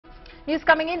News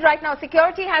coming in right now.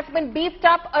 Security has been beefed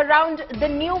up around the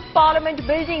new Parliament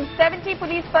building. 70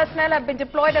 police personnel have been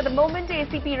deployed at the moment.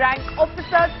 ACP rank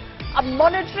officers are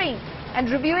monitoring and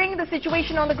reviewing the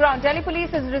situation on the ground. Delhi police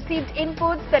has received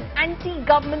inputs that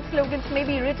anti-government slogans may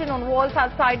be written on walls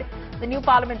outside the new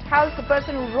Parliament House. The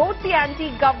person who wrote the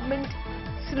anti-government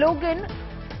slogan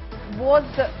was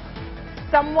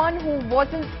someone who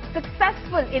wasn't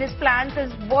successful in his plans,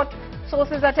 is what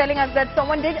sources are telling us, that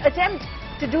someone did attempt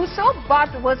to do so but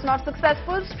was not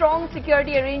successful. Strong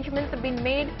security arrangements have been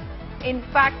made. In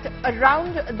fact,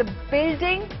 around the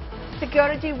building,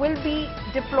 security will be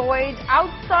deployed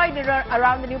outside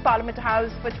around the new Parliament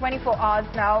House for 24 hours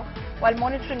now, while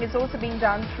monitoring is also being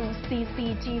done through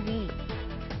CCTV.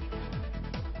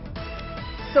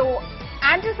 So,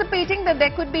 anticipating that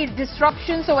there could be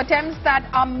disruptions or attempts that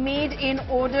are made in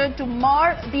order to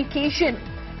mar the occasion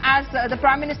as the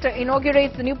Prime Minister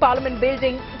inaugurates the new Parliament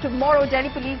building tomorrow, Delhi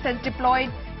police has deployed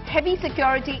heavy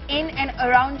security in and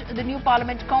around the new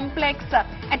Parliament complex.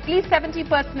 At least 70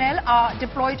 personnel are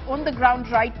deployed on the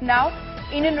ground right now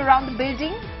in and around the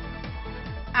building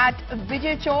at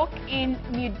Vijay Chowk in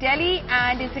New Delhi,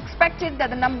 and it's expected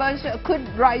that the numbers could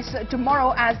rise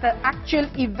tomorrow as the actual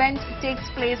event takes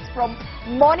place from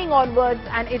morning onwards,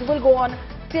 and it will go on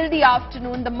till the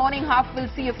afternoon. The morning half will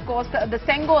see, of course, the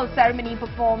Sengol ceremony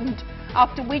performed,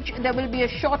 after which there will be a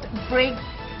short break,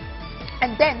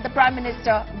 and then the Prime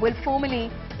Minister will formally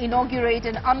inaugurate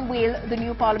and unveil the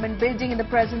new Parliament building in the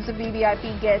presence of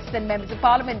VVIP guests and members of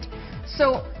Parliament.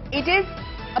 So it is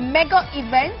a mega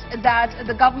event that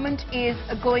the government is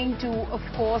going to, of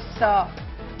course,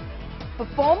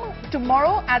 perform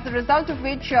tomorrow, as a result of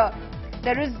which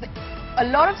there is a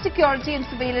lot of security and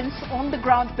surveillance on the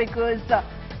ground, because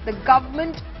the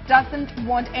government doesn't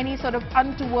want any sort of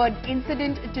untoward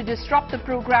incident to disrupt the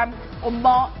program or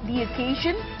mar the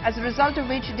occasion, as a result of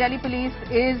which Delhi police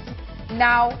is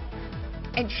now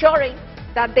ensuring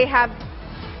that they have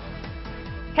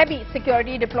heavy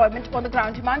security deployment on the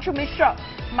ground. Himanshu Mishra,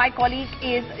 my colleague,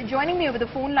 is joining me over the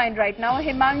phone line right now.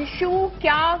 Himanshu,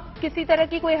 क्या किसी तरह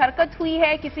की कोई हरकत हुई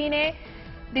है? किसी ने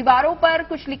दीवारों पर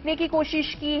कुछ लिखने की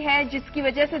कोशिश की है, जिसकी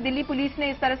वजह से दिल्ली पुलिस ने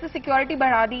इस तरह से सिक्योरिटी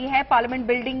बढ़ा दी है पार्लियामेंट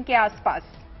बिल्डिंग के आसपास?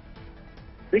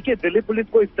 देखिए, दिल्ली पुलिस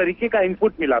को इस तरीके का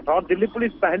इनपुट मिला था और दिल्ली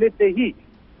पुलिस पहले से ही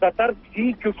सतर्क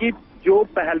थी, क्योंकि जो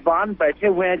पहलवान बैठे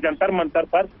हुए हैं जंतर मंतर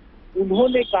पर,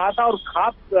 उन्होंने कहा था और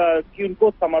खास कि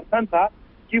उनको समर्थन था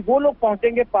कि वो लोग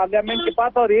पहुंचेंगे पार्लियामेंट के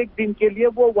पास और एक दिन के लिए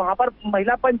वो वहां पर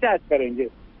महिला पंचायत करेंगे।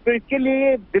 तो इसके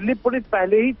लिए दिल्ली पुलिस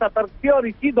पहले ही सतर्क थी और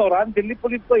इसी दौरान दिल्ली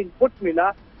पुलिस को इनपुट मिला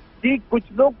कि कुछ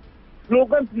लोग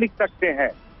स्लोगन लिख सकते हैं,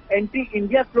 एंटी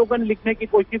इंडिया स्लोगन लिखने की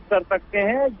कोशिश कर सकते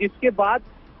हैं, जिसके बाद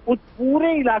उस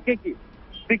पूरे इलाके की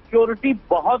सिक्योरिटी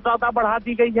बहुत ज्यादा बढ़ा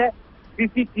दी गई है।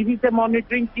 सीसीटीवी से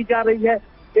मॉनिटरिंग की जा रही है।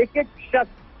 एक एक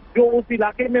शख्स जो उस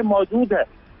इलाके में मौजूद है,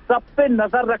 सब पे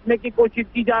नजर रखने की कोशिश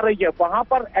की जा रही है। वहां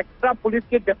पर एक्स्ट्रा पुलिस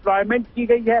की डिप्लॉयमेंट की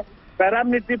गई है,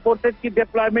 पैरामिलिट्री फोर्सेज की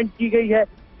डिप्लॉयमेंट की गई है।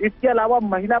 इसके अलावा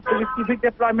महिला पुलिस की भी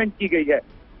डिप्लॉयमेंट की गई है।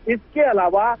 इसके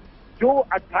अलावा जो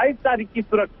 28 तारीख की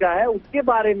सुरक्षा है, उसके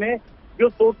बारे में जो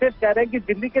सोर्सेज कह रहे हैं कि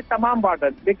दिल्ली के तमाम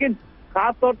बॉर्डर, लेकिन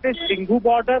खास तौर से सिंघू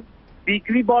बॉर्डर,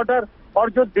 बीकरी बॉर्डर और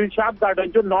जो दिलशाद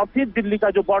गार्डन, जो नॉर्थ ईस्ट दिल्ली का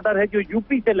जो बॉर्डर है, जो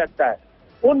यूपी से लगता है,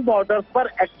 उन बॉर्डर्स पर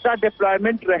एक्स्ट्रा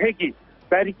डिप्लॉयमेंट रहेगी,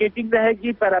 बैरिकेडिंग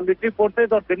रहेगी, पैरामिलिट्री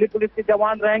फोर्सेज और दिल्ली पुलिस के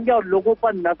जवान रहेंगे और लोगों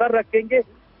पर नजर रखेंगे।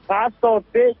 खास तौर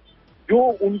से जो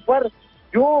उन पर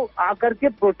जो आकर के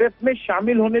प्रोटेस्ट में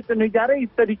शामिल होने से नहीं जा रहे, इस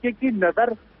तरीके की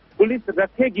नजर पुलिस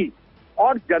रखेगी।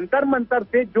 और जंतर मंतर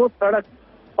से जो सड़क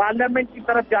पार्लियामेंट की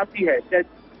तरफ जाती है,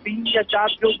 3 या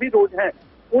 4 जो भी रोड हैं,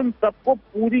 उन सबको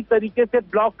पूरी तरीके से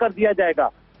ब्लॉक कर दिया जाएगा।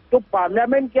 तो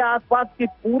पार्लियामेंट के आसपास के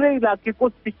पूरे इलाके को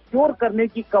सिक्योर करने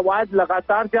की कवायद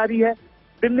लगातार जारी है।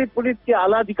 दिल्ली पुलिस के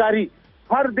आला अधिकारी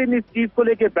हर दिन इस चीज को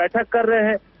लेकर बैठक कर रहे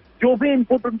हैं। जो भी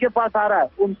इनपुट उनके पास आ रहा है,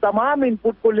 उन तमाम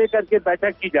इनपुट को लेकर के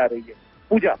बैठक की जा रही है।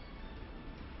 पूजा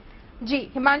जी,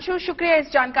 हिमांशु, शुक्रिया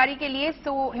इस जानकारी के लिए।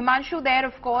 सो Himanshu there,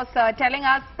 of course, telling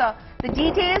us the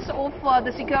details of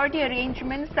the security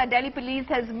arrangements that Delhi police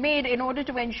has made in order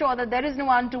to ensure that there is no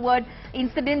untoward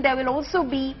incident. There will also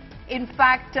be, in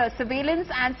fact, surveillance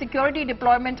and security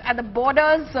deployment at the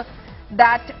borders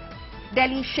that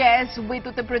Delhi shares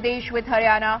with Uttar Pradesh, with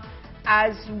Haryana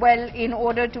as well, in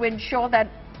order to ensure that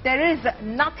there is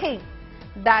nothing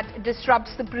that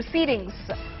disrupts the proceedings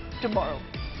tomorrow.